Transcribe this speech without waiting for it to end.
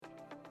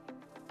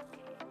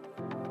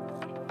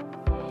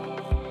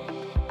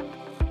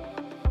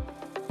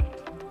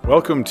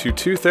Welcome to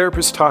Two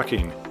Therapists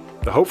Talking.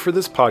 The hope for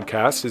this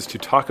podcast is to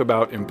talk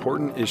about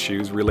important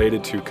issues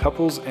related to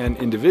couples and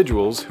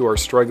individuals who are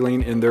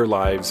struggling in their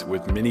lives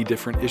with many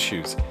different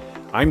issues.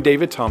 I'm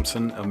David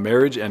Thompson, a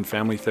marriage and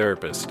family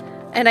therapist.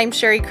 And I'm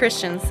Sherry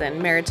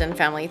Christensen, marriage and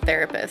family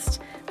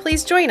therapist.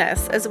 Please join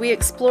us as we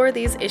explore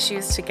these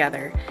issues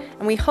together,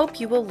 and we hope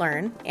you will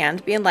learn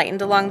and be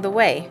enlightened along the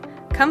way.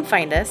 Come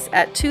find us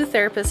at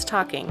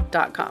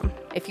twotherapisttalking.com.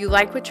 If you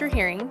like what you're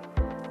hearing,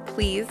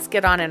 please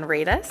get on and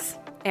rate us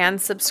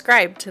and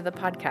subscribe to the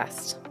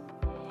podcast.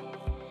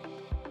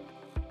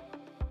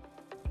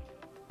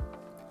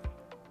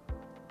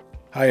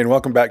 Hi, and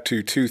welcome back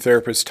to Two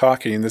Therapists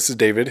Talking. This is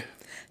David.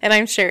 And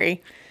I'm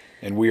Sherry.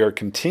 And we are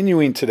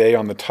continuing today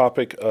on the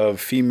topic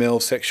of female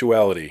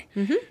sexuality.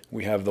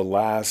 We have the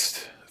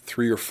last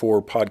 3 or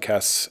 4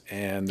 podcasts,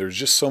 and there's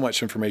just so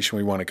much information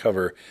we want to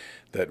cover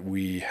that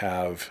we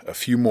have a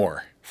few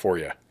more for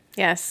you.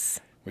 Yes.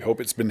 We hope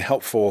it's been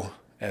helpful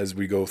as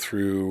we go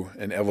through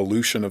an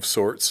evolution of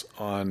sorts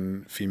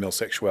on female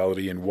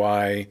sexuality and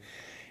why,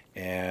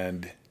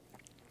 and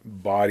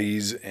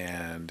bodies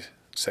and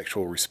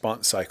sexual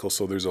response cycles.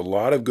 So there's a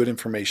lot of good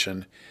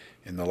information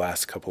in the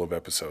last couple of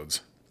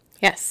episodes.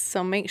 Yes,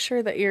 so make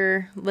sure that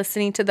you're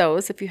listening to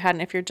those if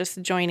you're just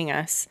joining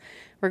us.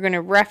 We're going to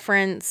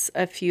reference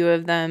a few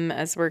of them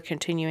as we're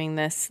continuing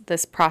this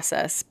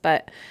process,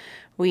 but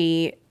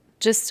we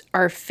just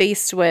are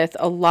faced with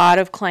a lot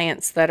of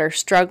clients that are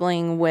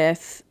struggling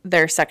with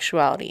their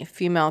sexuality,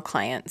 female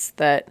clients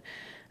that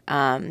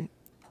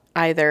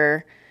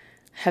either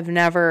have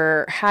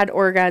never had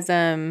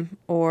orgasm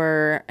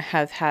or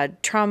have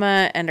had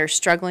trauma and are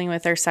struggling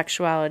with their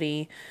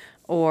sexuality,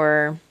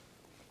 or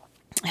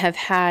have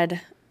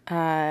had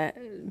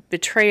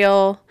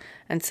betrayal,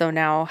 and so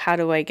now how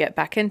do I get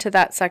back into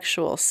that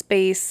sexual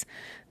space?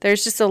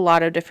 There's just a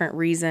lot of different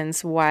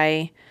reasons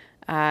why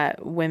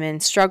women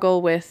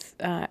struggle with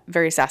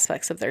various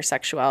aspects of their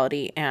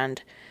sexuality,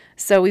 and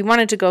so we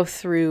wanted to go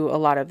through a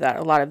lot of that,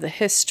 a lot of the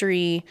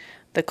history,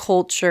 the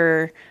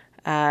culture,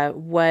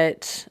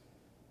 what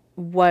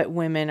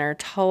women are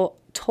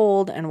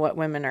told and what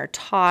women are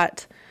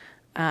taught,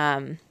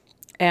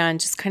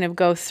 and just kind of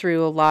go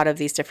through a lot of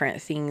these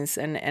different things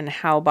and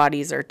how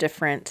bodies are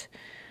different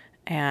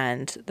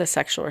and the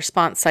sexual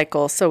response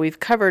cycle. So we've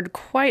covered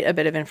quite a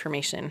bit of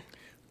information.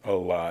 A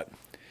lot.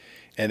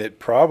 And it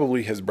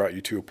probably has brought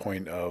you to a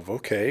point of,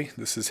 okay,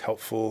 this is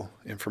helpful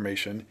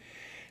information.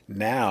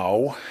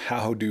 Now,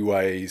 how do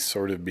I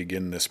sort of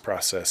begin this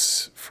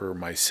process for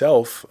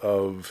myself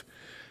of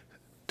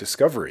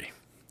discovery?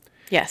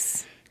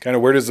 Yes. Kind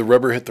of where does the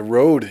rubber hit the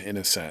road in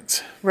a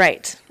sense?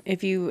 Right.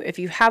 If you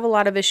have a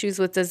lot of issues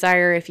with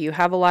desire, if you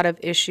have a lot of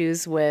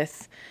issues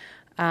with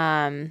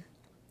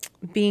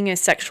being as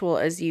sexual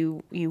as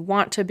you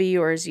want to be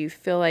or as you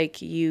feel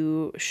like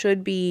you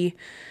should be,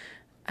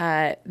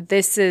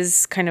 this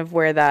is kind of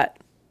where that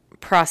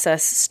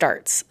process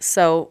starts.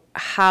 So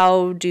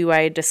how do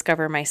I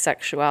discover my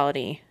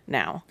sexuality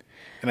now?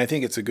 And I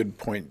think it's a good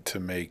point to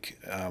make.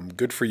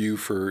 Good for you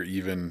for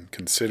even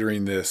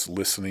considering this,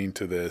 listening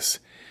to this.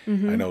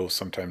 I know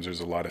sometimes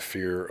there's a lot of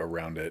fear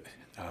around it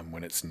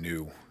when it's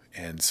new.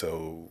 And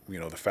so,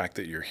 the fact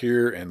that you're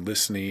here and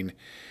listening,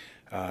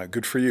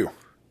 good for you.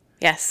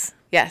 Yes,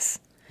 yes.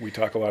 We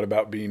talk a lot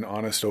about being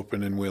honest,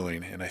 open, and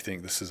willing. And I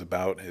think this is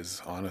about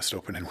as honest,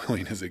 open, and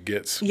willing as it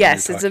gets.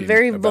 Yes, it's a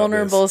very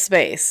vulnerable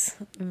space.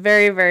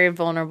 Very, very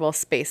vulnerable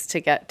space to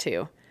get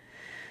to.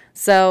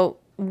 So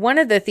one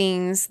of the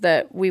things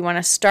that we want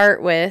to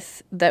start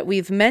with that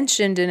we've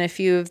mentioned in a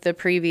few of the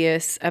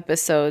previous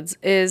episodes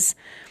is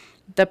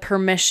the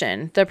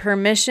permission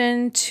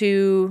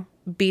to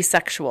be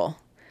sexual.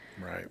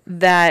 Right.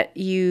 That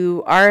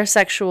you are a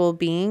sexual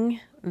being,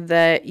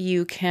 that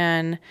you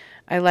can,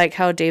 I like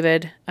how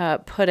David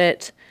put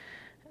it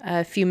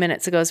a few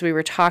minutes ago as we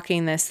were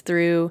talking this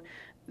through,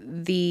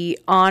 the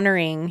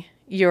honoring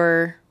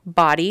your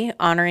body,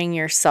 honoring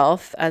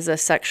yourself as a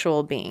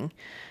sexual being,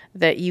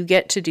 that you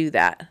get to do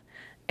that.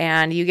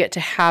 And you get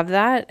to have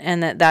that,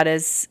 and that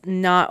is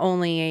not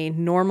only a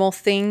normal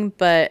thing,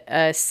 but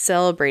a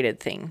celebrated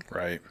thing.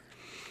 Right.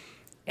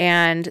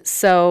 And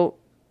so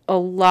a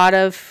lot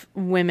of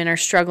women are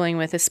struggling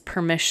with this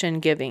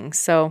permission giving.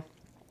 So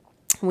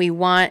we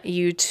want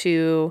you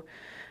to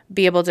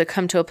be able to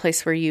come to a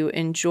place where you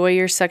enjoy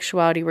your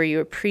sexuality, where you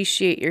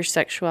appreciate your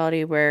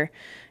sexuality, where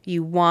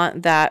you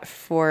want that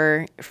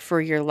for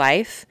your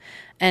life.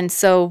 And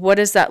so what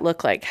does that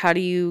look like? How do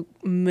you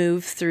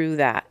move through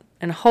that?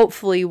 And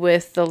hopefully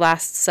with the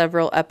last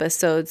several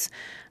episodes,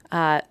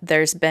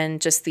 there's been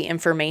just the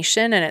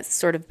information and it's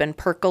sort of been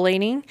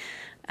percolating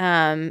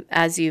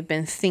as you've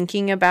been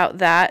thinking about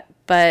that.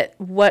 But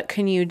what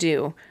can you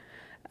do?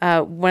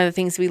 One of the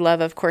things we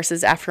love, of course,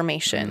 is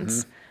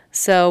affirmations.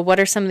 So what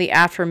are some of the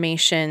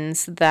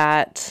affirmations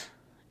that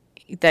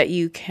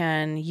you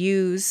can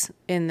use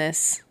in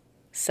this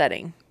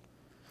setting?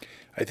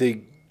 I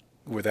think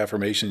with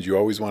affirmations, you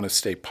always want to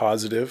stay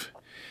positive.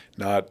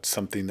 Not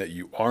something that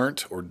you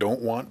aren't or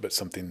don't want, but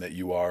something that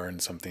you are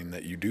and something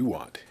that you do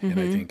want. And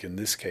I think in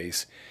this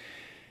case,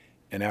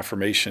 an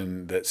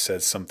affirmation that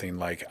says something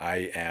like,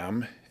 I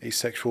am a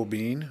sexual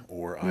being,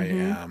 or I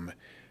am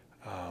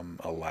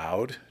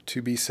allowed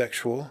to be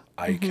sexual.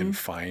 I can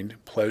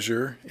find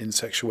pleasure in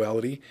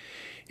sexuality.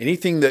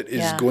 Anything that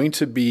is going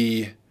to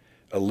be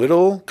a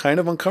little kind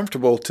of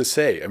uncomfortable to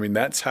say. I mean,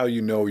 that's how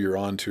you know you're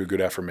on to a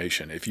good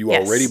affirmation. If you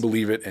already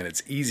believe it and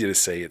it's easy to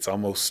say, it's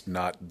almost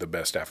not the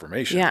best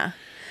affirmation. Yeah.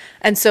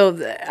 And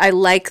so I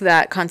like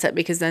that concept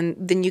because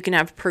then you can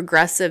have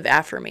progressive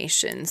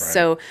affirmations. Right.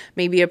 So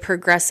maybe a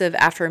progressive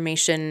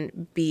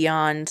affirmation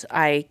beyond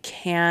I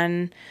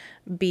can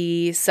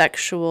be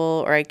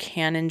sexual or I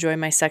can enjoy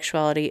my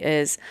sexuality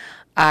is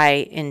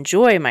I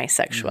enjoy my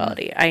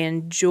sexuality. I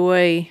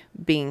enjoy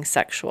being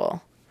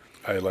sexual.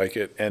 I like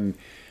it. And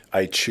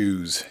I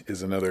choose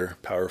is another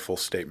powerful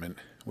statement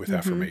with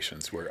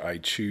affirmations, where I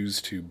choose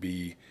to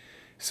be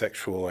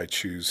sexual. I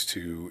choose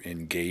to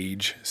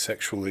engage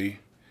sexually.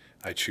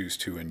 I choose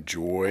to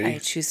enjoy. I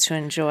choose to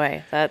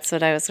enjoy. That's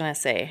what I was going to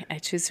say. I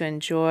choose to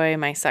enjoy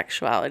my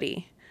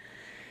sexuality.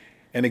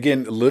 And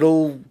again, a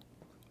little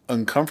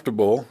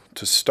uncomfortable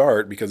to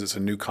start because it's a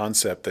new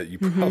concept that you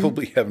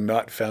probably have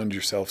not found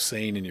yourself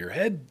saying in your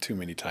head too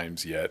many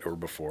times yet or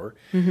before.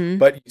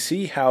 But you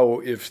see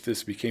how if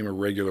this became a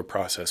regular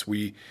process,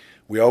 we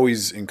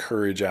always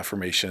encourage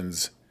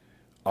affirmations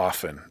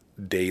often,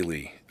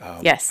 daily.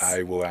 Yes.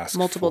 I will ask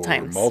multiple for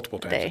times multiple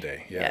times a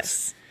day.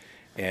 Yes.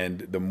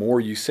 And the more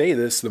you say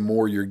this, the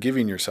more you're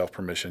giving yourself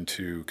permission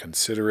to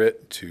consider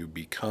it, to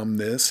become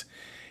this.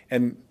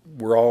 And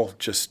we're all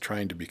just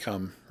trying to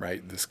become,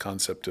 right, this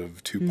concept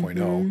of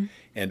 2.0.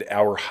 And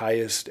our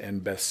highest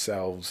and best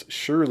selves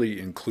surely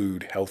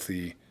include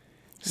healthy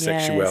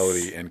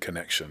sexuality and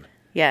connection.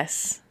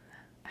 Yes.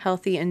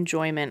 Healthy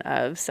enjoyment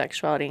of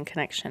sexuality and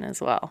connection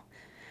as well.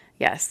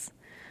 Yes.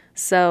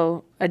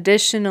 So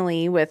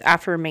additionally, with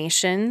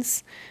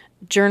affirmations,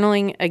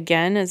 journaling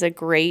again is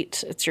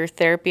it's your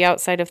therapy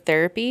outside of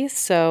therapy.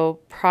 So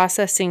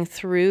processing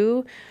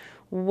through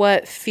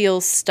what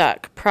feels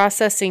stuck,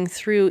 processing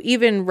through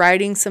even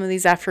writing some of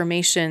these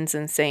affirmations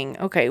and saying,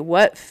 okay,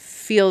 what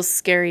feels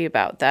scary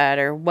about that?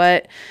 Or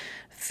what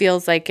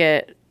feels like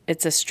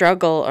it's a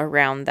struggle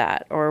around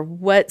that? Or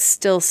what's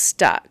still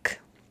stuck?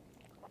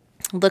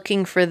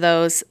 Looking for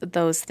those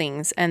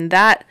things. And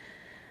that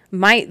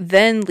might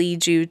then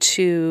lead you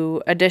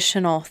to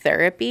additional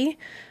therapy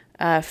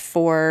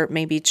for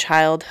maybe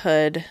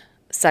childhood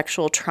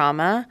sexual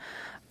trauma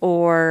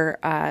or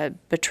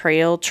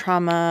betrayal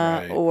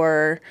trauma,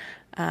 or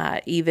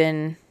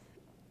even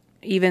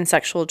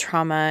sexual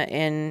trauma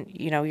in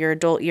your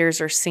adult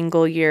years or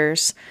single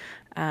years,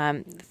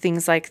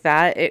 things like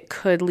that. It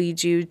could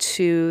lead you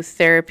to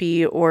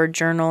therapy or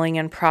journaling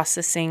and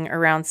processing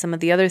around some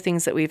of the other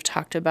things that we've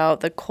talked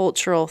about, the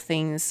cultural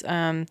things,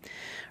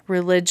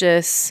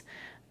 religious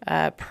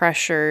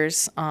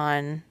pressures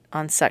on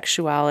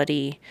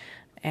sexuality,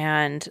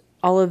 and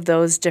all of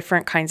those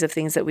different kinds of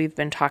things that we've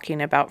been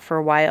talking about for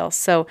a while.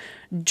 So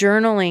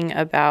journaling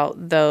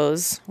about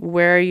those,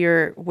 where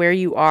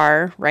you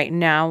are right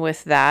now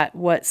with that,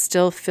 what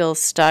still feels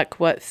stuck,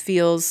 what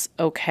feels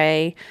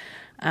okay,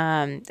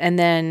 and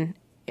then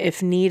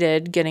if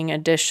needed, getting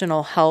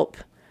additional help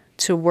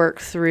to work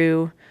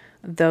through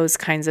those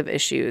kinds of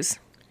issues.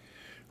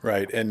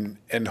 Right.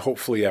 And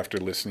hopefully after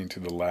listening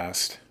to the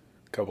last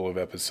couple of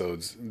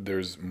episodes,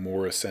 there's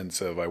more a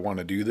sense of I want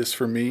to do this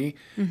for me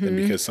than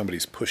because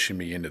somebody's pushing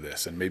me into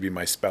this. And maybe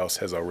my spouse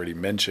has already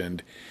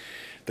mentioned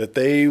that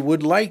they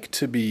would like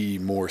to be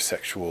more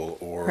sexual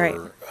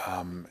or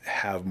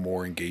have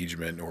more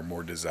engagement or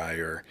more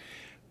desire.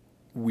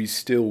 We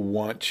still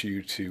want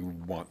you to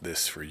want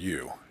this for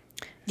you.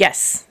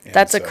 Yes,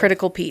 that's a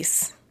critical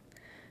piece.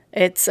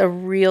 It's a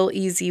real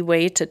easy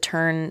way to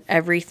turn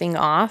everything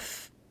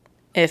off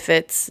if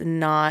it's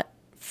not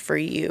for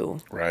you.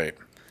 Right.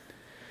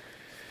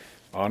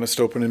 Honest,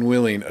 open, and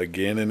willing.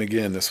 Again and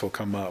again, this will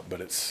come up, but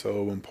it's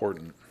so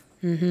important.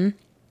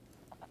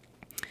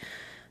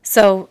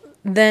 So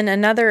then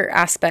another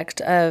aspect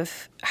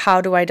of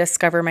how do I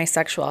discover my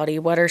sexuality?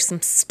 What are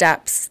some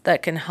steps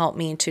that can help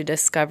me to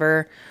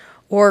discover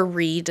or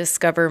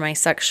rediscover my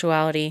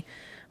sexuality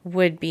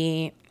would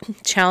be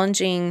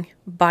challenging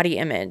body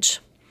image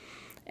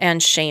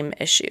and shame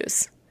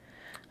issues.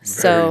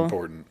 Very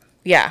important.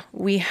 Yeah,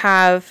 we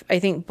have, I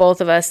think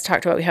both of us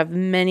talked about, we have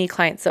many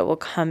clients that will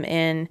come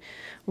in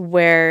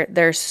where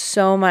there's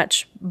so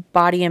much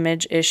body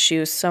image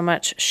issues, so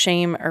much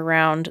shame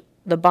around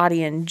the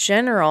body in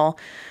general,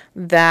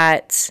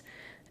 that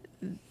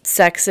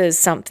sex is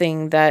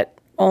something that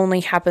only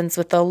happens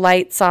with the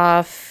lights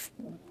off,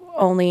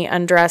 only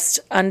undressed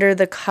under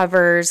the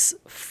covers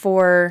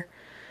for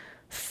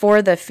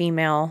the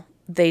female.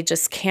 They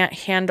just can't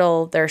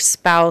handle their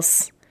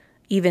spouse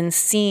even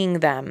seeing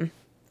them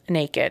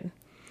naked.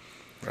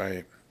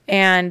 Right.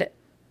 And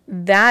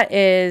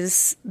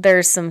there's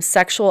some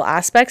sexual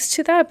aspects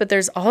to that, but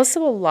there's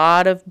also a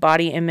lot of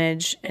body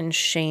image and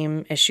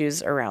shame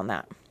issues around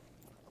that.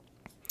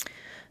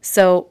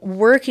 So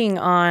working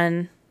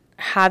on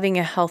having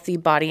a healthy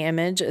body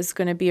image is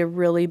going to be a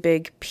really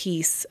big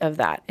piece of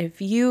that.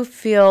 If you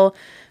feel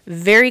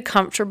very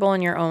comfortable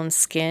in your own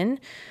skin,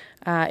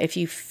 if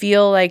you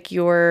feel like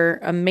you're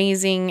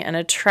amazing and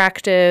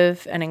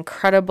attractive and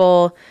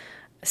incredible,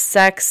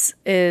 sex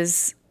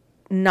is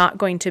not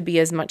going to be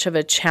as much of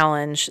a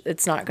challenge.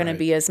 It's not going to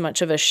be as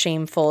much of a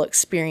shameful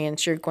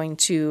experience. You're going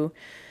to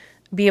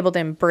be able to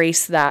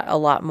embrace that a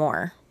lot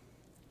more.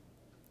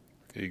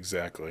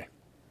 Exactly.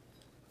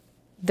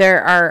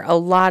 There are a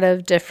lot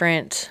of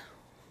different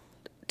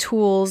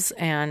tools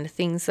and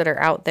things that are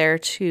out there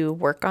to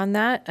work on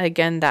that.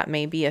 Again, that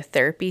may be a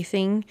therapy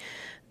thing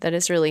that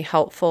is really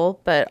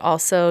helpful, but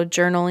also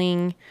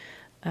journaling,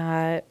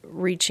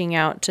 reaching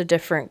out to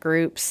different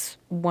groups.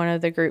 One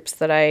of the groups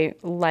that I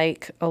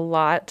like a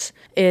lot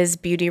is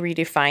Beauty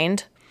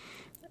Redefined.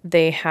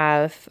 They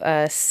have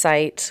a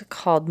site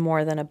called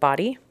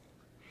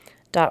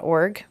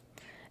morethanabody.org,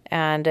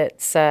 and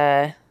it's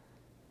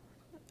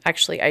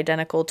actually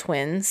identical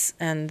twins,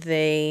 and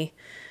they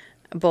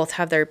both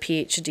have their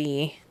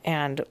PhD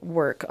and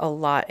work a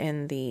lot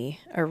in the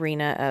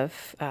arena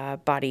of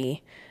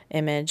body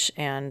image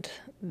and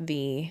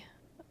the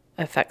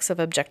effects of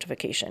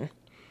objectification.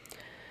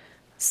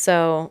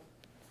 So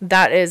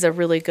that is a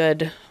really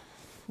good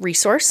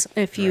resource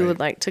if you would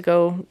like to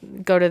go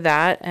to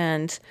that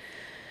and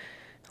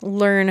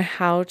learn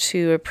how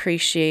to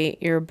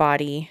appreciate your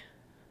body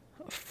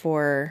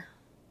for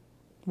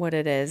what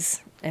it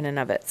is in and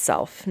of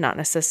itself, not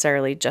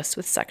necessarily just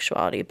with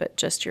sexuality, but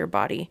just your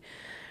body,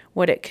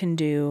 what it can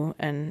do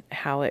and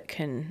how it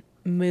can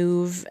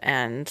move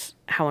and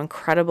how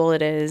incredible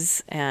it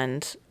is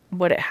and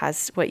what it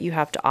has, what you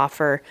have to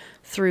offer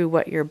through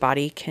what your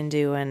body can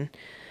do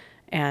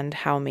and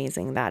how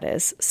amazing that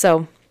is.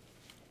 So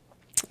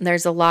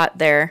there's a lot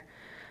there,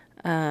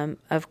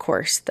 of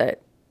course,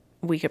 that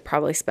we could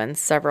probably spend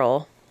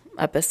several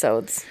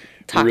episodes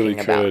talking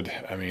about. We really could.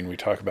 I mean, we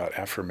talk about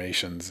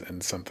affirmations,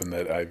 and something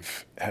that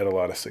I've had a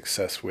lot of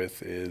success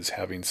with is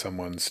having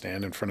someone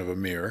stand in front of a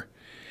mirror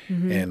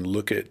and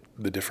look at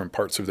the different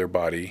parts of their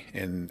body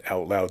and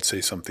out loud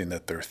say something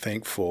that they're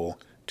thankful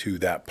to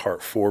that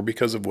part for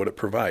because of what it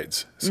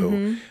provides.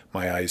 So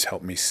my eyes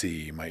help me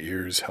see, my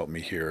ears help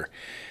me hear,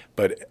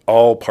 but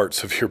all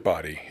parts of your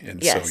body.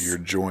 And so your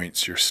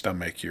joints, your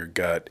stomach, your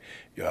gut,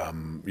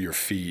 your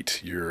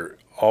feet,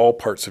 all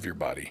parts of your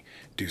body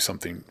do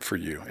something for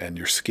you, and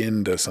your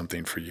skin does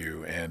something for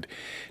you, and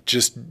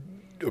just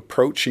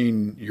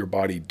approaching your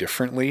body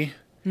differently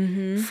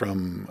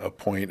from a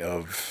point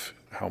of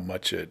how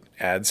much it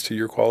adds to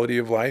your quality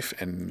of life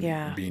and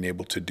being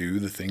able to do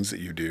the things that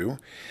you do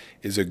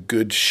is a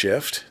good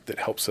shift that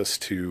helps us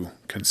to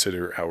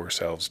consider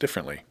ourselves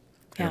differently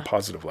in a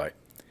positive light.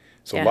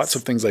 So lots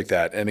of things like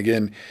that. And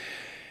again,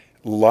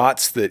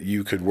 lots that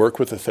you could work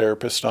with a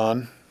therapist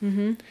on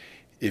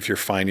if you're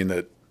finding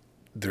that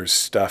there's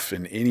stuff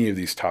in any of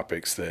these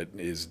topics that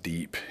is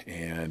deep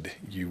and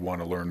you want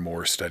to learn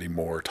more, study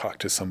more, talk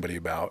to somebody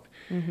about.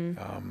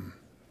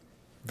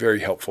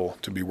 Very helpful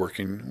to be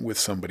working with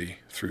somebody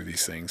through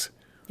these things.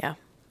 Yeah.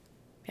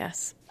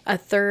 Yes. A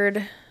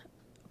third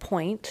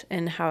point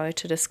in how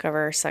to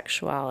discover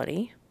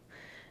sexuality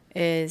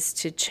is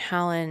to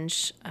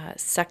challenge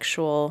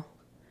sexual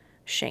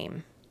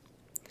shame.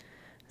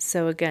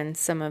 So again,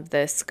 some of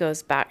this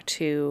goes back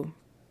to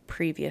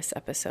previous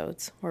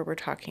episodes where we're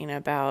talking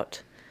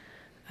about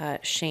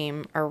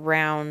shame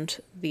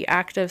around the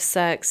act of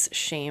sex,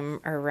 shame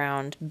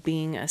around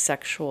being a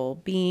sexual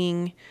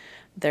being.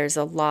 There's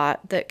a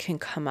lot that can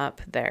come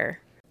up there.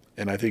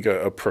 And I think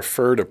a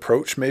preferred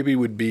approach maybe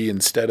would be,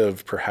 instead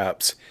of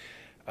perhaps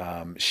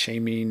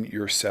shaming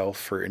yourself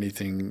for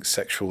anything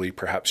sexually,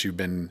 perhaps you've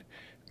been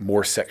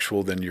more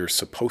sexual than you're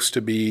supposed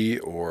to be,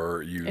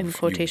 or you've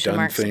done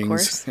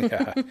marks, things.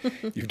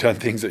 You've done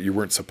things that you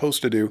weren't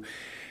supposed to do.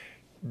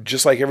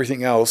 Just like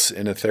everything else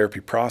in a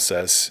therapy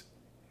process,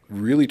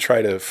 really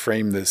try to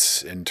frame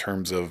this in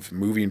terms of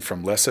moving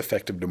from less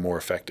effective to more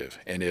effective.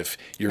 And if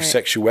your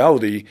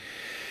sexuality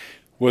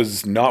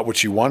was not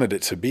what you wanted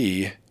it to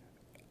be,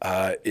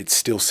 it's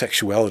still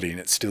sexuality and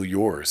it's still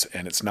yours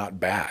and it's not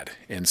bad.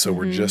 And so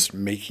we're just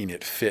making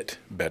it fit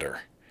better.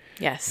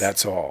 Yes.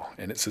 That's all.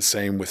 And it's the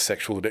same with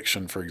sexual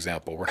addiction, for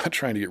example. We're not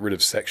trying to get rid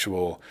of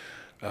sexual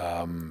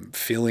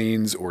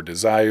feelings or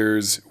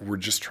desires. We're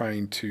just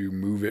trying to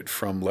move it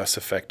from less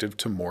effective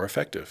to more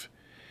effective.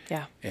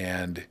 Yeah.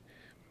 And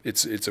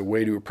it's a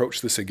way to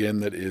approach this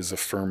again that is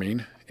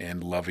affirming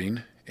and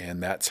loving.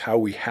 And that's how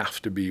we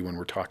have to be when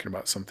we're talking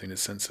about something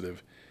as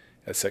sensitive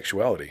as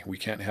sexuality. We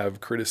can't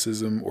have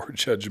criticism or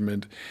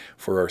judgment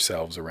for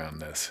ourselves around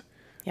this.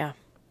 Yeah.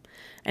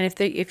 And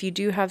if you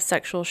do have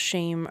sexual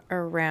shame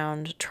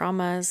around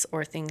traumas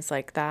or things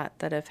like that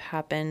have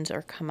happened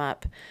or come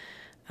up,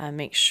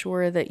 make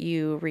sure that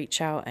you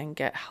reach out and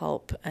get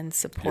help and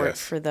support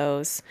for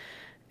those.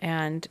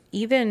 And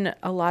even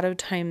a lot of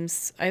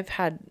times I've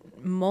had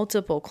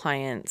multiple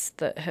clients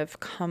that have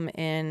come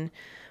in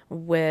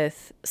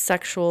with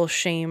sexual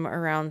shame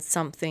around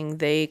something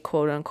they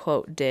quote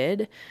unquote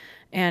did.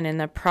 And in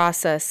the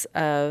process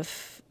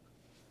of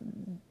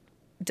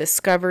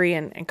discovery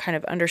and kind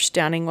of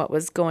understanding what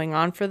was going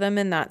on for them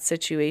in that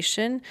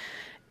situation,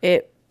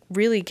 it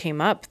really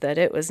came up that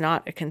it was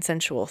not a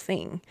consensual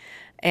thing.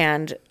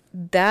 And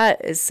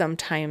that is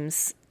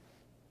sometimes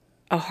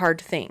a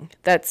hard thing.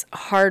 That's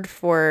hard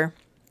for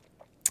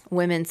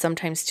women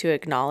sometimes to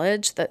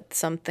acknowledge that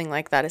something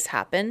like that has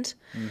happened.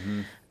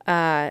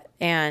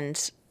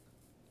 And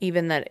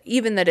even that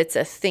it's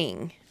a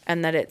thing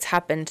and that it's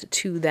happened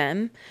to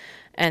them.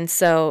 And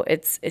so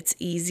it's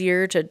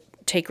easier to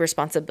take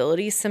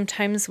responsibility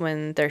sometimes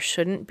when there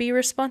shouldn't be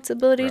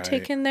responsibility Right.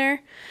 taken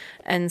there.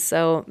 And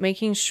so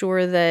making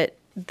sure that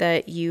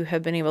you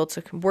have been able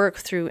to work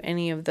through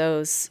any of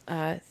those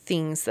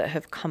things that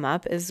have come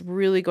up is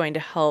really going to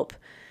help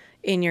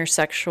in your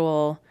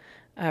sexual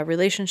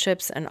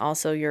relationships and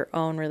also your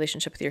own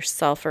relationship with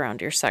yourself around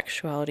your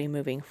sexuality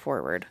moving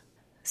forward.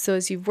 So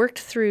as you've worked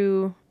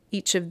through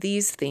each of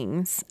these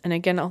things, and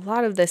again, a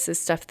lot of this is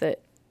stuff that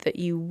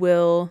you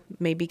will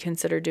maybe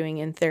consider doing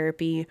in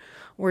therapy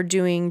or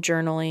doing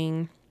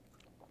journaling,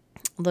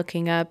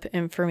 looking up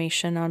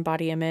information on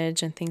body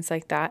image and things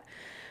like that,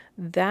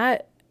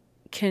 that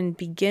can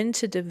begin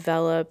to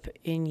develop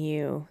in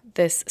you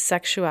this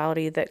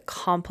sexuality that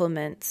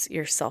complements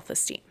your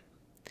self-esteem,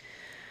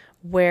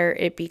 where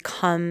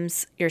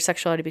your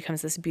sexuality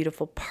becomes this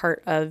beautiful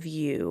part of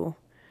you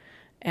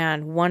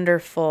and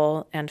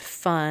wonderful and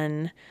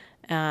fun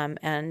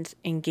and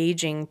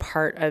engaging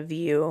part of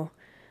you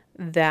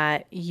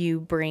that you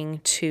bring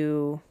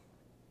to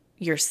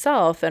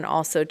yourself and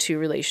also to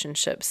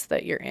relationships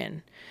that you're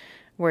in,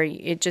 where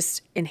it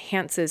just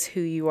enhances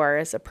who you are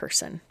as a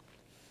person.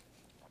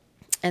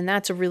 And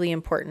that's really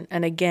important.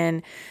 And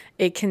again,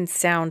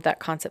 that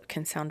concept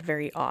can sound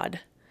very odd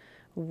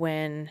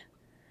when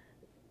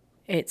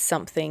it's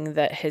something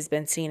that has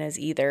been seen as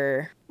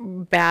either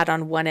bad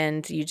on one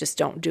end, you just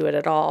don't do it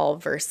at all,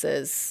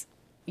 versus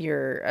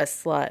you're a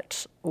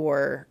slut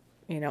or,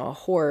 a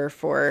whore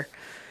for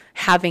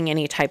having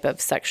any type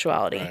of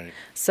sexuality. Right.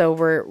 So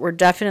we're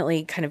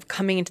definitely kind of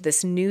coming into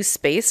this new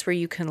space where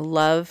you can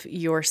love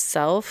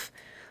yourself,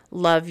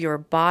 love your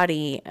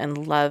body,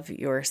 and love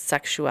your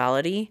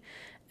sexuality,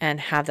 and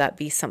have that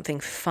be something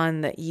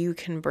fun that you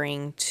can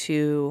bring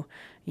to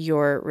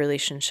your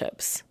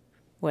relationships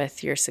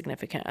with your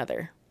significant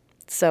other.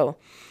 So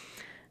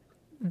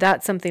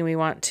that's something we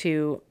want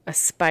to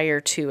aspire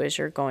to as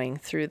you're going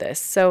through this.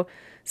 So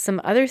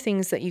some other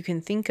things that you can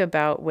think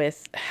about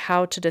with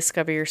how to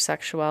discover your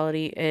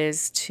sexuality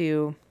is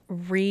to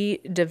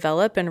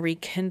redevelop and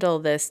rekindle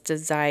this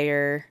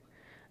desire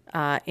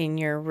in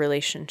your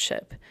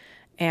relationship.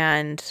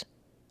 And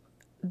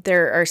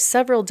there are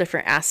several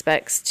different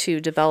aspects to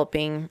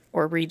developing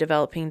or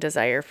redeveloping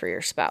desire for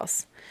your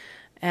spouse.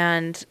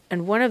 And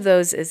one of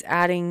those is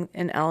adding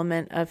an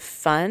element of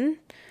fun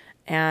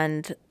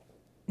and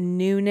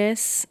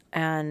newness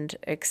and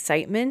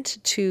excitement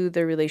to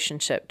the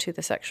relationship, to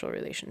the sexual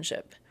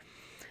relationship.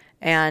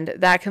 And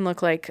that can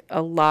look like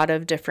a lot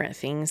of different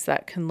things.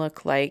 That can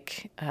look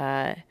like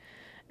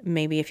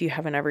maybe if you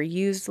haven't ever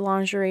used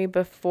lingerie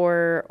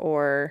before,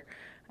 or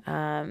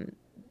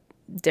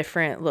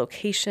different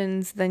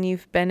locations than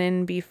you've been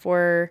in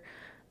before,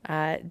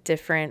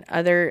 different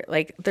other,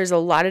 there's a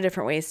lot of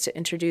different ways to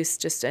introduce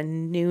just a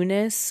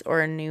newness or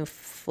a new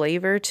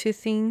flavor to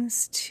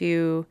things,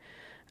 to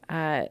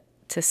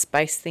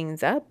spice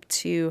things up,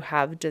 to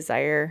have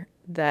desire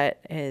that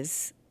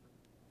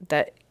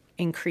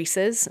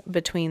increases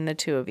between the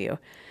two of you.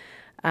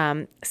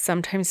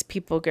 Sometimes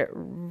people get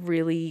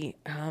really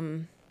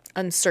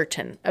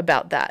uncertain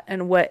about that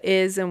and what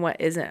is and what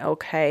isn't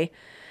okay.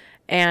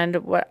 And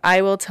what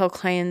I will tell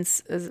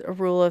clients as a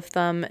rule of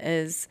thumb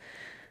is,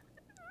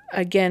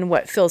 again,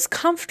 what feels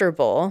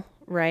comfortable,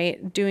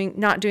 right?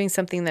 Not doing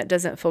something that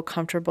doesn't feel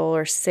comfortable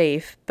or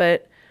safe,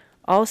 but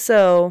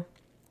also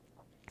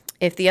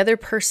if the other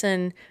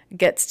person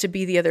gets to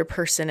be the other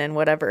person in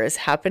whatever is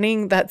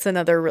happening, that's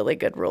another really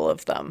good rule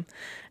of thumb.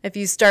 If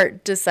you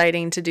start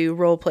deciding to do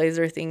role plays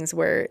or things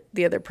where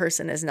the other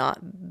person is not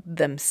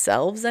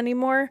themselves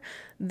anymore,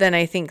 then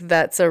I think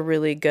that's a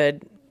really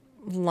good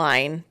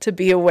line to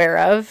be aware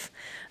of.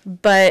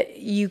 But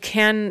you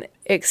can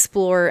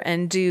explore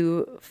and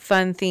do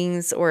fun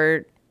things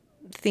or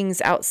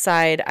things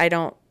outside.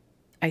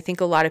 I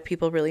think a lot of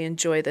people really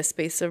enjoy the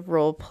space of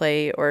role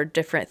play or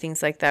different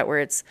things like that, where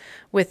it's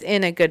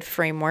within a good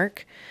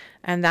framework.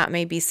 And that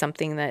may be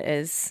something that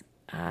is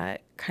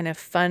kind of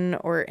fun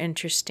or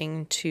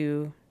interesting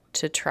to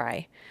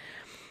try.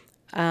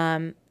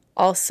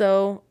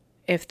 Also,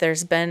 if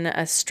there's been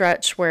a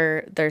stretch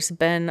where there's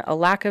been a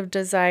lack of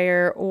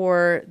desire,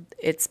 or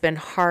it's been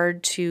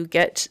hard to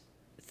get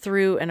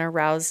through an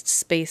aroused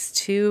space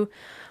to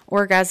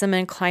orgasm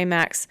and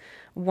climax,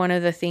 one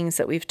of the things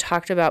that we've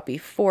talked about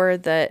before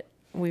that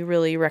we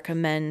really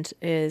recommend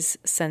is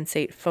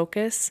sensate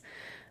focus,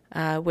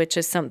 which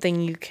is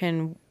something you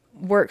can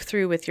work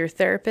through with your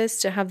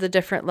therapist to have the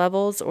different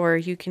levels, or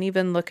you can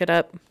even look it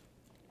up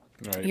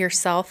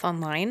yourself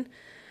online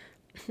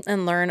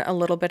and learn a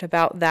little bit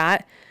about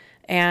that.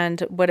 And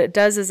what it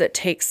does is it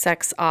takes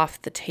sex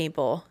off the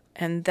table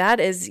And that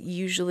is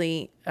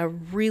usually a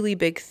really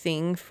big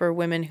thing for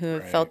women who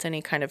have felt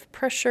any kind of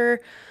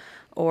pressure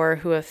or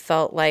who have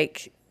felt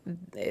like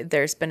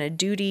there's been a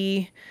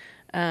duty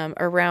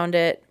around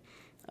it.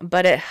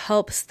 But it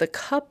helps the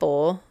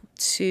couple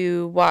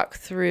to walk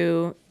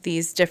through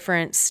these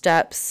different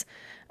steps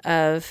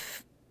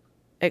of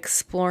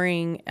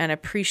exploring and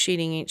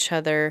appreciating each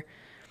other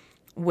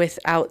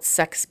without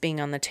sex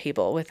being on the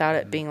table, without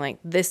it being like,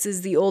 this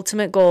is the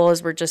ultimate goal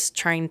as we're just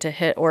trying to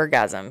hit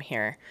orgasm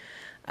here.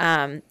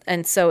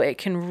 And so it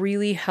can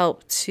really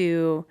help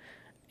to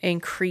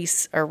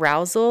increase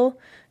arousal,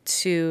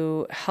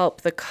 to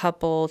help the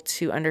couple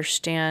to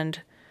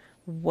understand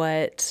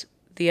what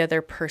the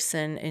other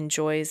person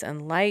enjoys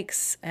and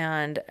likes,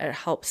 and it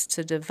helps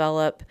to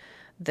develop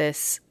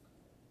this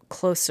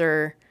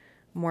closer,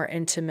 more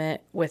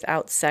intimate,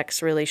 without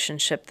sex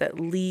relationship that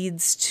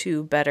leads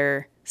to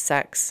better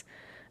sex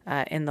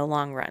in the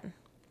long run.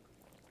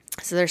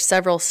 So there's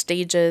several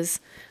stages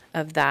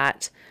of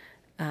that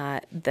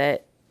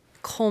that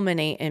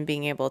culminate in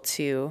being able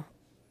to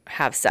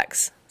have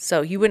sex.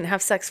 So you wouldn't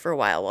have sex for a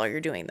while you're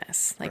doing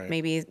this, like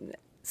maybe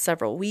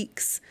several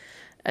weeks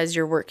as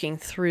you're working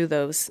through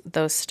those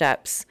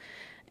steps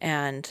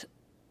and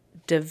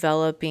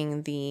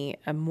developing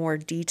a more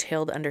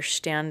detailed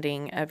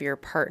understanding of your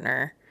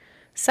partner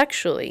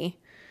sexually,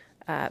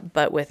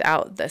 but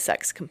without the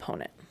sex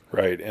component.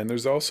 Right. And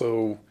there's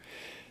also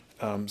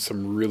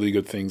some really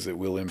good things that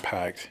will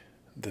impact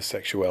the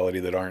sexuality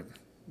that aren't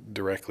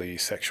directly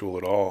sexual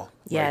at all.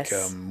 Yes.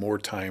 Like more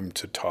time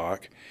to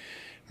talk,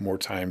 more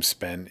time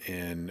spent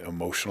in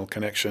emotional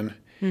connection,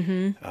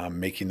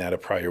 making that a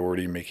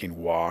priority,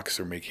 making walks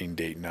or making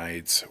date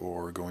nights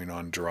or going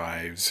on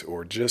drives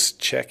or just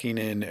checking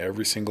in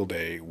every single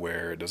day,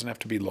 where it doesn't have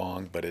to be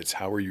long, but it's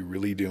how are you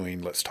really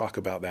doing? Let's talk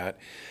about that,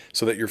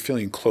 so that you're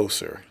feeling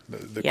closer.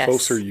 The Yes.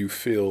 closer you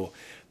feel,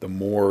 the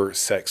more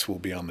sex will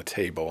be on the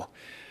table.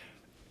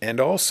 And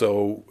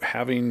also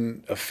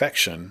having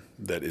affection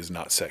that is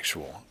not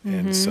sexual.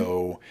 And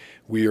so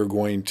we are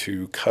going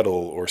to cuddle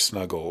or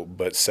snuggle,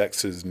 but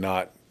sex is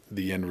not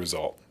the end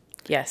result.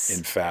 Yes.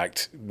 In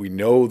fact, we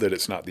know that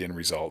it's not the end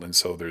result. And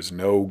so there's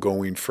no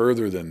going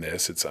further than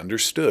this. It's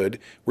understood.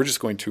 We're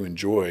just going to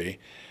enjoy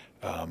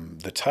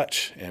the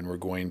touch, and we're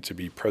going to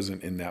be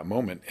present in that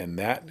moment. And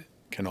that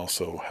can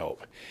also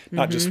help,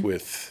 not just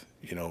with,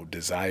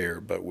 desire,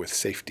 but with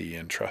safety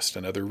and trust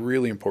and other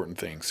really important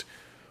things.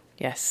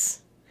 Yes.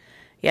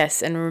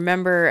 Yes. And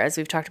remember, as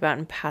we've talked about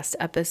in past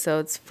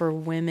episodes, for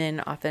women,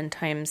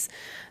 oftentimes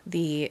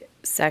the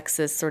sex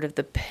is sort of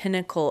the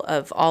pinnacle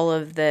of all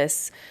of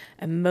this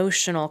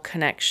emotional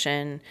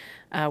connection,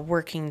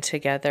 working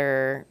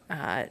together,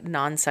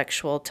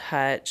 non-sexual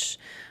touch,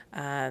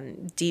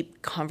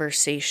 deep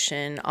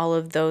conversation, all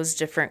of those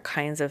different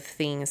kinds of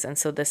things. And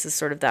so this is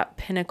sort of that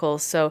pinnacle.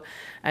 So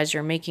as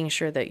you're making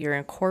sure that you're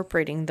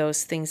incorporating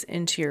those things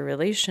into your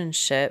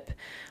relationship,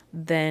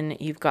 then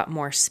you've got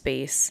more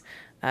space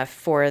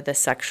for the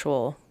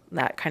sexual,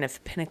 that kind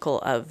of pinnacle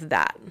of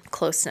that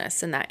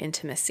closeness and that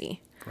intimacy.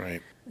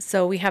 Right.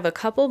 So we have a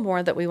couple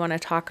more that we want to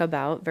talk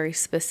about, very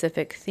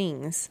specific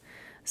things.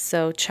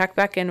 So check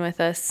back in with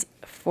us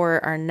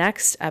for our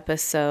next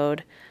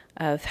episode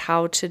of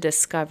how to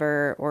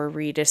discover or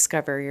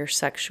rediscover your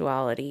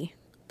sexuality.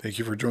 Thank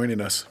you for joining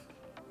us.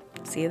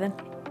 See you then.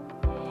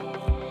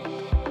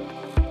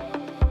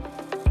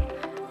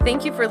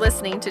 Thank you for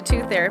listening to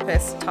Two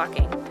Therapists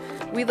Talking.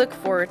 We look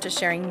forward to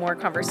sharing more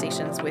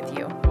conversations with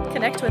you.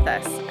 Connect with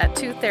us at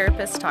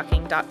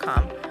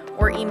twotherapisttalking.com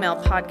or email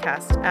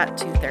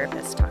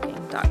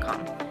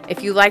podcast@twotherapisttalking.com.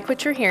 If you like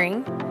what you're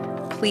hearing,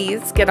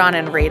 please get on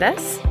and rate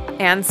us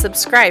and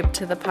subscribe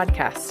to the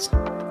podcast.